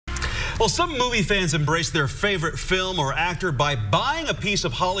Well, some movie fans embrace their favorite film or actor by buying a piece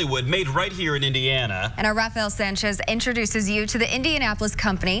of Hollywood made right here in Indiana. And our Rafael Sanchez introduces you to the Indianapolis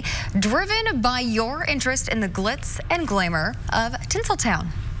company driven by your interest in the glitz and glamour of Tinseltown.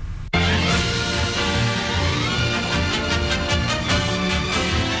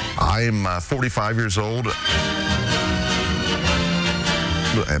 I'm 45 years old.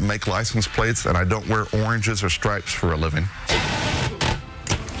 I make license plates, and I don't wear oranges or stripes for a living.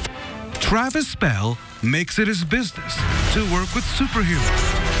 Travis Spell makes it his business to work with superheroes,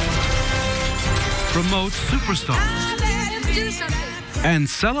 promote superstars, and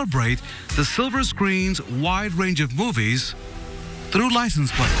celebrate the silver screen's wide range of movies through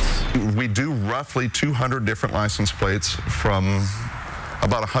license plates. We do roughly 200 different license plates from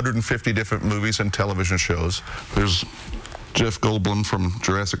about 150 different movies and television shows. There's Jeff Goldblum from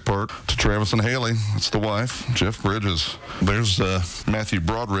Jurassic Park to Travis and Haley. That's the wife, Jeff Bridges. There's Matthew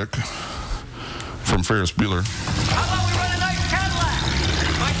Broderick from Ferris Bueller. How about we run a nice Cadillac?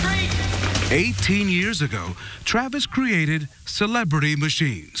 My treat! 18 years ago, Travis created Celebrity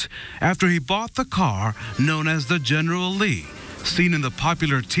Machines after he bought the car known as the General Lee, seen in the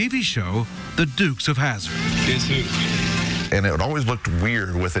popular TV show, The Dukes of Hazzard. And it always looked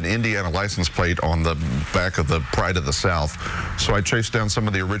weird with an Indiana license plate on the back of the Pride of the South. So I chased down some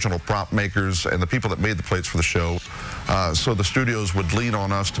of the original prop makers and the people that made the plates for the show. So the studios would lean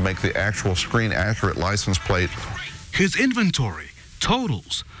on us to make the actual screen-accurate license plate. His inventory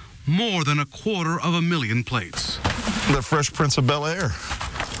totals more than 250,000 plates. The Fresh Prince of Bel-Air.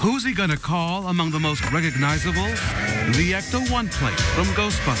 Who's he gonna call among the most recognizable? The Ecto-1 plate from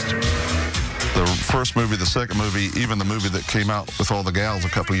Ghostbusters. The first movie, the second movie, even the movie that came out with all the gals a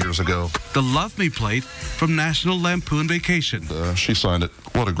couple years ago. The Love Me plate from National Lampoon Vacation. She signed it.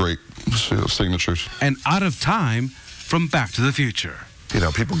 What a great signature. And Out of Time from Back to the Future. You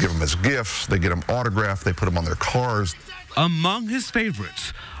know, people give them as gifts. They get them autographed. They put them on their cars. Among his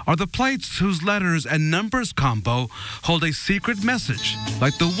favorites are the plates whose letters and numbers combo hold a secret message,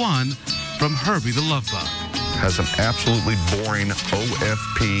 like the one from Herbie the Love Bug. Has an absolutely boring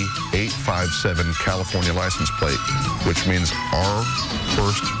OFP 857 California license plate, which means our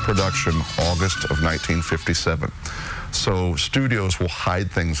first production, August of 1957. So studios will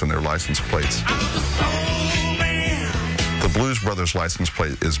hide things in their license plates. The Blues Brothers license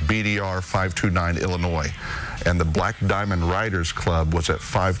plate is BDR 529 Illinois, and the Black Diamond Riders Club was at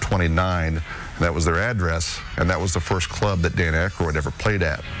 529. That was their address, and that was the first club that Dan Aykroyd ever played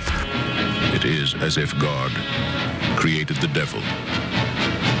at. It is as if God created the devil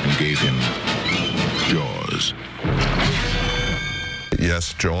and gave him Jaws.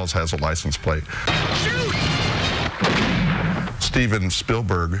 Yes, Jaws has a license plate. Shoot! Steven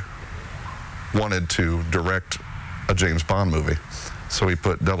Spielberg wanted to direct a James Bond movie, so he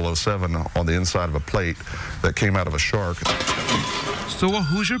put 007 on the inside of a plate that came out of a shark. So a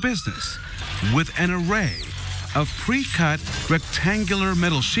Hoosier business with an array of pre-cut rectangular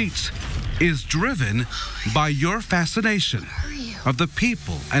metal sheets is driven by your fascination of the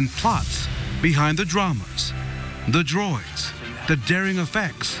people and plots behind the dramas, the droids, the daring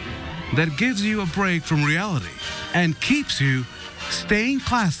effects that gives you a break from reality and keeps you staying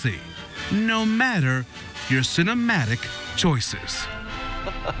classy no matter your cinematic choices.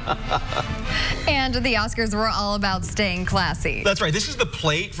 And the Oscars were all about staying classy. That's right. This is the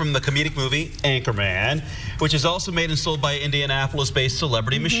plate from the comedic movie Anchorman, which is also made and sold by Indianapolis-based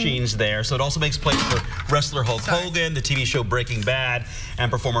Celebrity Machines there. So it also makes plates for wrestler Hulk Hogan, the TV show Breaking Bad,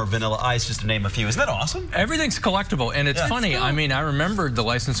 and performer Vanilla Ice, just to name a few. Isn't that awesome? Everything's collectible, and it's funny. Cool. I mean, I remembered the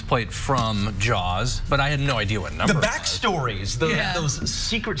license plate from Jaws, but I had no idea what number. The backstories, those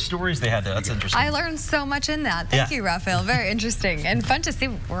secret stories they had there. That's interesting. I learned so much in that. Thank you, Rafael. Very interesting and fun to see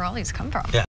where all these come from. Yeah.